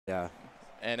Yeah.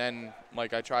 And then,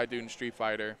 like, I tried doing Street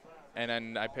Fighter, and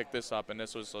then I picked this up, and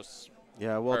this was just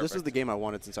Yeah, well, perfect. this is the game I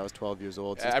wanted since I was 12 years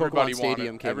old. Since Everybody Pokemon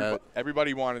Stadium came out.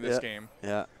 Everybody wanted this Yeah. game.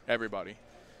 Yeah. Everybody.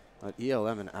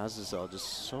 ELM and Azazel just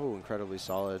so incredibly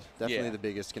solid. Definitely Yeah. the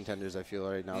biggest contenders I feel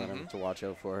right now that I have to watch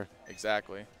out for.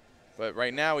 Exactly. But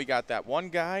right now we got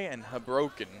ThatOneGuy and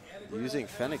HaBroken. Using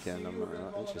Fennekin,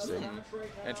 interesting.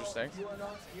 Interesting.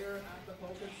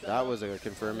 That was a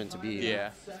confirmation to be.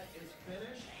 Yeah.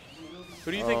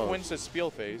 Who do you think wins this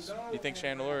Spiel phase? Do you think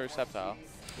Chandelure or Sceptile?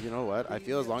 You know what? I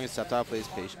feel as long as Sceptile plays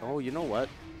patient. Oh, you know what?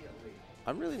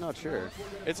 I'm really not sure.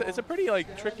 It's a pretty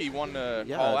like tricky one to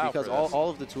Yeah, call out because for this. all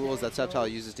of the tools that Sceptile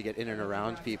uses to get in and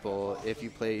around people, if you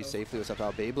play safely with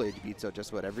Sceptile, Beyblade beats out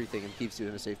just about everything and keeps you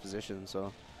in a safe position.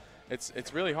 So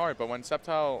it's really hard, but when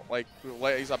Sceptile like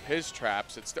lays up his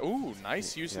traps, it's ooh,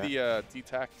 nice use of the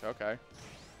detect. Okay.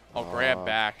 I'll grab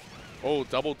back. Oh,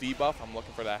 double debuff. I'm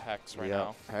looking for that hex right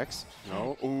now. Hex?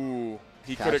 No. Ooh,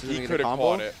 he could have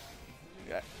caught it.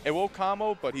 Yeah, it will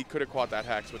combo, but he could have caught that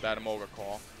hex with that Emolga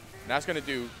call. And that's going to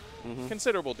do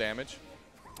considerable damage.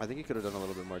 I think he could have done a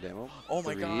little bit more damage. Oh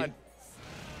my god.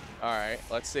 All right,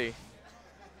 let's see.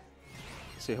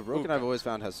 See, HaBroken I've always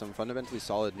found has some fundamentally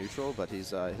solid neutral, but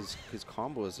his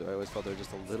combos I always felt they're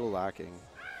just a little lacking.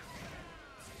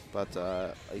 But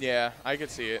yeah, I could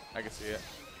see it. I could see it.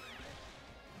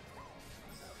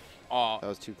 Oh, that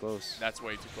was too close. That's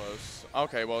way too close.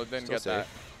 Okay, well, didn't get safe. that.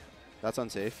 That's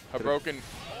unsafe. HaBroken.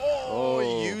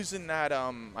 Oh, using that.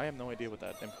 I have no idea what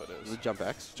that input is. Is it jump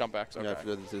X? Jump X. Okay.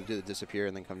 Yeah, to do the disappear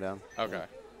and then come down. Okay.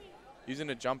 Using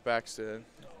a jump X to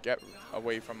get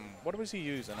away from. What was he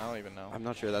using? I don't even know. I'm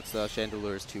not sure. That's the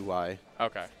Chandelure's 2Y.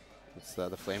 Okay. It's the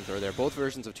flamethrower there. Both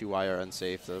versions of 2Y are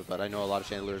unsafe, though, but I know a lot of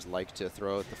Chandelures like to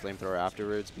throw out the flamethrower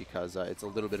afterwards because it's a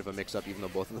little bit of a mix-up, even though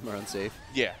both of them are unsafe.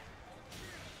 Yeah.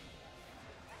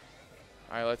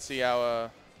 All right, let's see how.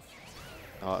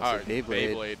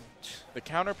 Beyblade. The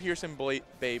counter-piercing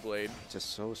Beyblade. Just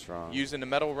so strong. Using the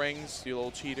metal rings, you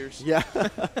little cheaters. Yeah.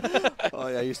 Oh,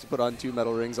 yeah, I used to put on 2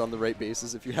 metal rings on the right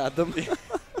bases if you had them.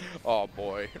 Oh,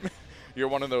 boy. You're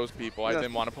one of those people I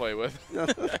didn't want to play with.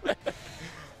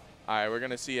 All right, we're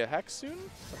going to see a hex soon?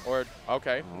 Or,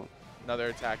 okay, another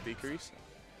attack decrease.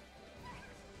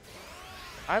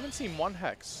 I haven't seen one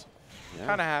hex. Yeah.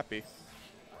 Kind of happy.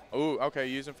 Ooh, okay,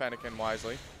 using Fennekin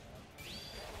wisely.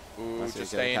 Ooh,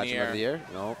 just stay in the air.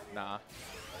 No. Nah.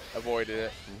 Avoided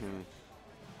it.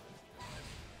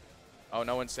 Oh,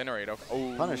 no incinerate. Okay.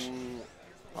 Oh. Punish.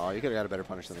 Oh, you could have got a better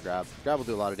punish than the grab. Grab will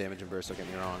do a lot of damage in burst, don't get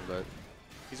me wrong, but...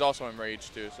 He's also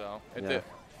enraged, too, so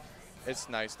it's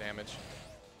nice damage.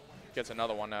 Gets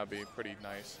another one, that would be pretty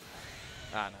nice.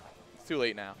 Ah, no. It's too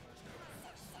late now.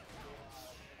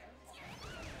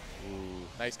 Ooh.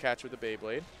 Nice catch with the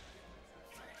Beyblade.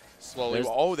 Slowly.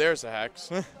 Oh, there's a hex.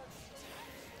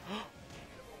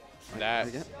 That.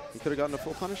 He could have gotten a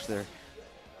full punish there.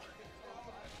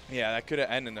 Yeah, that could have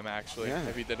ended him, actually,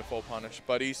 if he did a full punish.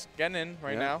 But he's getting in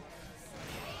right now.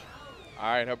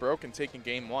 All right, HaBroken taking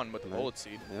game 1 with the Bullet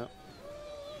Seed. Yeah.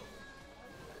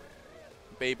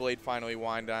 Beyblade finally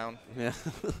wind down. Yeah.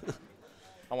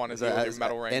 I want to deal with your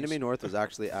metal rings. Anime North was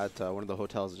actually at one of the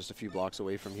hotels just a few blocks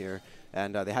away from here,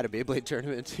 and they had a Beyblade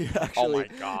tournament. Actually, oh my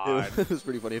god, it was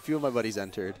pretty funny. A few of my buddies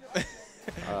entered.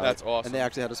 That's awesome. And they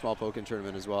actually had a small Pokken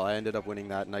tournament as well. I ended up winning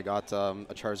that, and I got a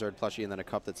Charizard plushie and then a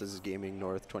cup that says Gaming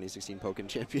North 2016 Pokken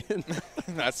Champion.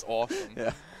 That's awesome.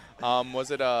 Yeah. Was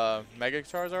it a Mega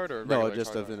Charizard or regular No,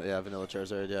 just Charizard? a vanilla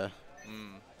Charizard. Yeah.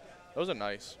 Those are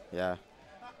nice. Yeah.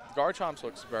 Garchomp's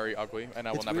looks very ugly, and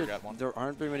I will never get one. There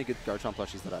aren't very many good Garchomp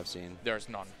plushies that I've seen. There's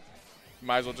none. You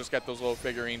might as well just get those little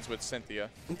figurines with Cynthia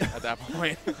at that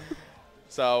point.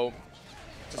 So,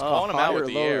 just calling them out with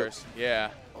the airs.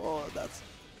 Yeah. Oh,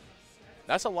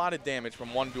 that's a lot of damage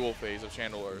from one dual phase of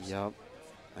Chandelures. Yep.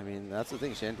 I mean, that's the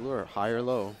thing. Chandelure, high or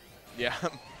low. Yeah.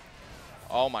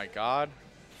 Oh, my God.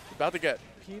 About to get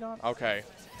peed on? Okay.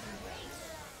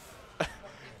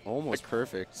 Almost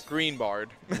perfect. Green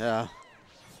barred. Yeah.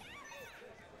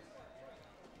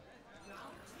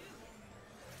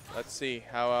 Let's see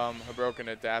how HaBroken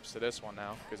adapts to this one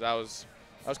now, because that was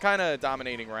kind of a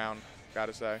dominating round,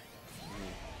 gotta say.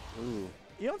 Ooh.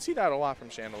 You don't see that a lot from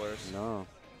Chandelures. No.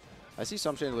 I see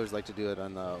some Chandelures like to do it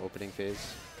on the opening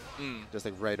phase, just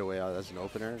like right away as an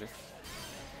opener.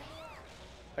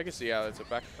 I can see how it's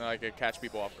like it catch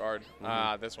people off guard.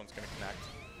 This one's gonna connect.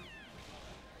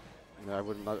 I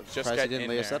wouldn't. Just surprised he didn't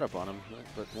lay a there. setup on him,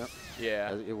 but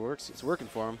yeah, it works. It's working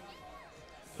for him.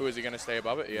 Who is he gonna stay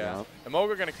above it? Yeah. Yep.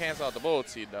 Emolga gonna cancel out the Bullet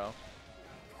Seed though.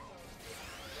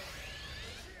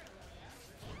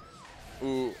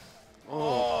 Ooh.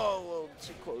 Oh, a little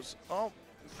too close. Oh,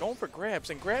 Going for grabs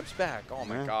and grabs back. Oh,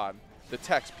 my Yeah. God. The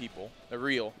text people. They're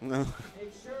real. No. Make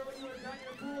sure when you are done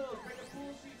your pools, bring the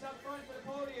pool seats up front for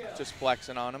the podium. Just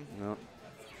flexing on him. No.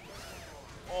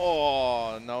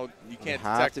 Oh, no. You can't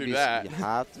detect through that. You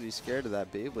have to be scared of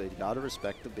that Beyblade. You got to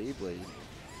respect the Beyblade.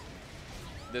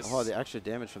 Oh, the extra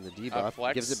damage from the debuff.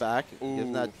 flex. Gives it back. Ooh. Give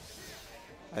him that.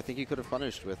 I think he could have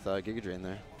punished with Giga Drain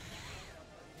there.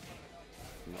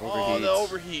 Oh, the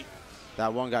overheat.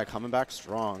 That one guy coming back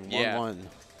strong. 1-1. Yeah.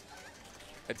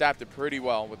 Adapted pretty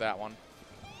well with that one.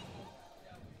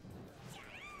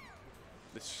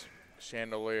 This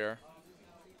Chandelure.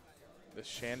 The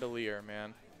Chandelure,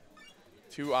 man.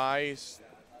 2 eyes,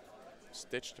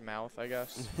 stitched mouth, I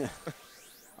guess.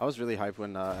 I was really hyped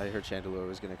when I heard Chandelure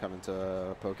was going to come into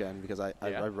Pokken because I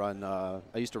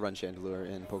used to run Chandelure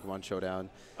in Pokemon Showdown.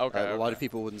 Okay. A lot of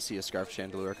people wouldn't see a Scarf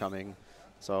Chandelure coming,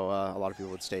 so a lot of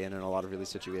people would stay in a lot of really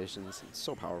situations. It's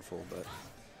so powerful, but.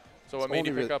 So what made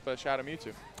you pick up a Shadow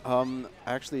Mewtwo?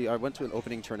 Actually, I went to an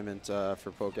opening tournament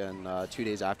for Pokken 2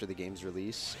 days after the game's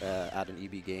release at an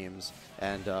EB Games,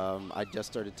 and I just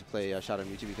started to play Shadow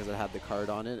Mewtwo because I had the card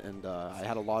on it, and I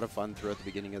had a lot of fun throughout the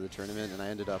beginning of the tournament, and I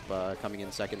ended up coming in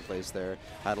second place there.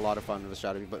 I had a lot of fun with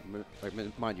Shadow Mewtwo, but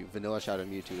like, mind you, vanilla Shadow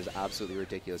Mewtwo is absolutely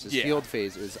ridiculous. His field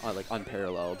phase is like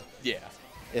unparalleled. Yeah.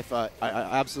 If I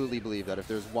absolutely believe that if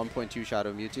there's 1.2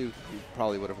 Shadow Mewtwo, you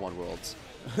probably would have won Worlds.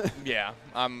 Yeah,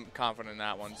 I'm confident in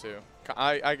that one too.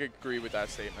 I could agree with that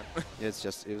statement. It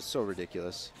was so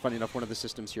ridiculous. Funny enough, one of the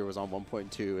systems here was on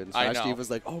 1.2, and I Smash know. Steve was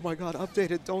like, "Oh my God,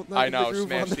 update it! Don't let I in the know. groove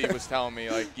Smash on Steve there." was telling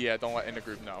me like, yeah, don't let in the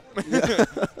group know.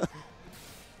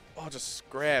 Oh, just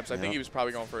grabs. I think he was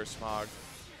probably going for a Smog.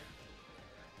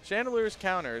 Chandelure's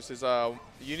counters is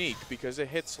unique because it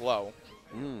hits low.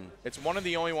 It's one of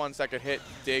the only ones that could hit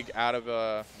dig out of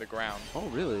the ground. Oh,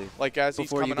 really? Like as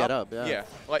Before he's coming you get up, yeah. Yeah.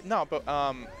 Like no, but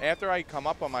after I come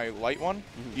up on my light one,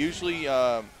 usually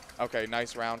okay,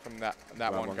 nice round from that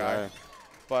one guy.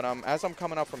 But as I'm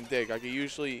coming up from dig, I can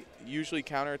usually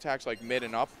counterattacks like mid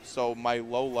and up, so my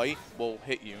low light will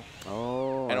hit you.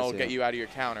 Oh. And it'll get you out of your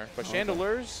counter. But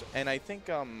Chandelure's and I think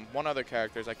one other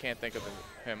characters I can't think of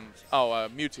him. Oh,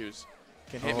 Mewtwo's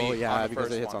can hit me. Oh yeah, on the because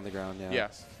first it hits one. on the ground. Yeah.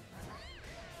 Yes.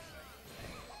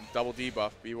 Double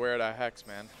debuff. Beware of that Hex,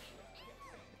 man.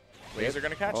 Laser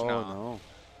gonna catch? Oh, No. no.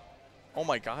 Oh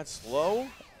my God, slow?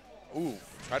 Ooh,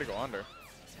 try to go under.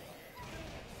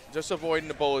 Just avoiding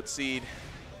the bullet seed.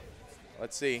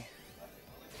 Let's see.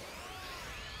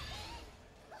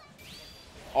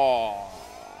 Oh,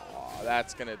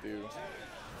 that's gonna do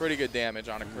pretty good damage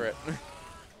on a crit.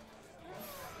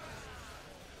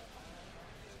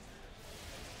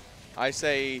 I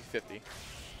say 50.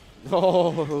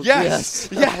 Oh, Yes!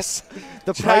 Yes!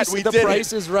 The Chat,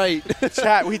 price is right.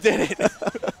 Chat, we did it.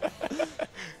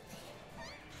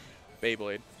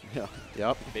 Beyblade. Yeah.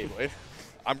 Yep. Beyblade.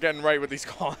 I'm getting right with these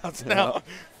call-outs now.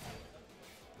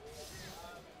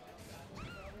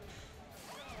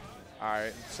 All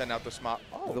right, send out the smog.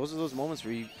 Oh, Those are those moments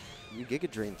where you Giga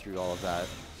Drain through all of that.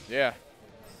 yeah.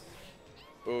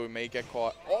 Ooh, we may get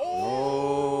caught.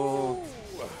 Oh.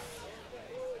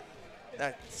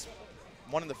 That's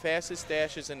one of the fastest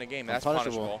dashes in the game. That's Unpunishable.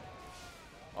 punishable.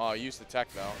 Oh, use the tech,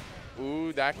 though.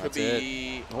 Ooh, that could That's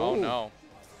be. Oh, Oh. no.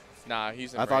 Nah,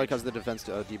 he's in I thought range. because of the defense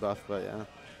debuff, but yeah.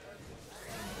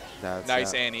 That's,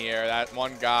 Nice anti-air. That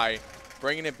one guy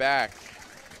bringing it back.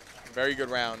 Very good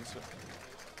rounds.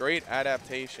 Great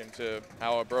adaptation to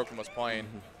how HaBroken was playing.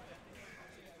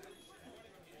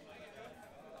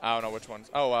 I don't know which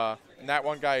ones. Oh, and that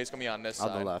one guy is going to be on this side.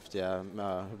 On the left, yeah.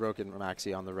 HaBroken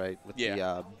Maxi on the right with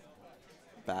the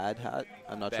bad hat.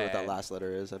 I'm not sure what that last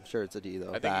letter is. I'm sure it's a D, though.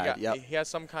 I think bad. he has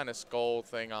some kind of skull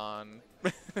thing on.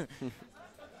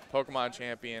 Pokemon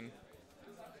champion.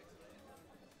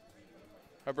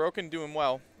 HaBroken doing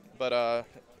well, but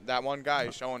that one guy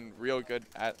is showing real good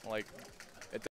at like